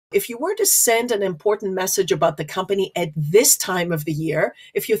If you were to send an important message about the company at this time of the year,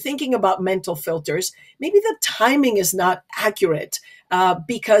 if you're thinking about mental filters, maybe the timing is not accurate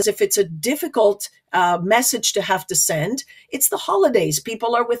because if it's a difficult message to have to send, it's the holidays.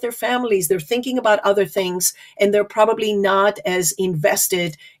 People are with their families. They're thinking about other things, and they're probably not as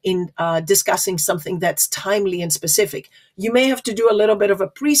invested in discussing something that's timely and specific. You may have to do a little bit of a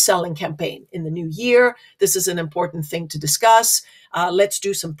pre-selling campaign in the new year. This is an important thing to discuss. Let's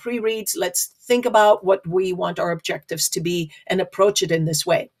do some pre-reads. Let's think about what we want our objectives to be and approach it in this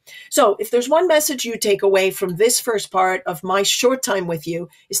way. So if there's one message you take away from this first part of my short time with you,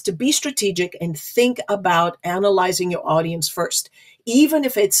 is to be strategic and think about analyzing your audience first, even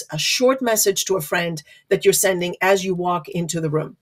if it's a short message to a friend that you're sending as you walk into the room.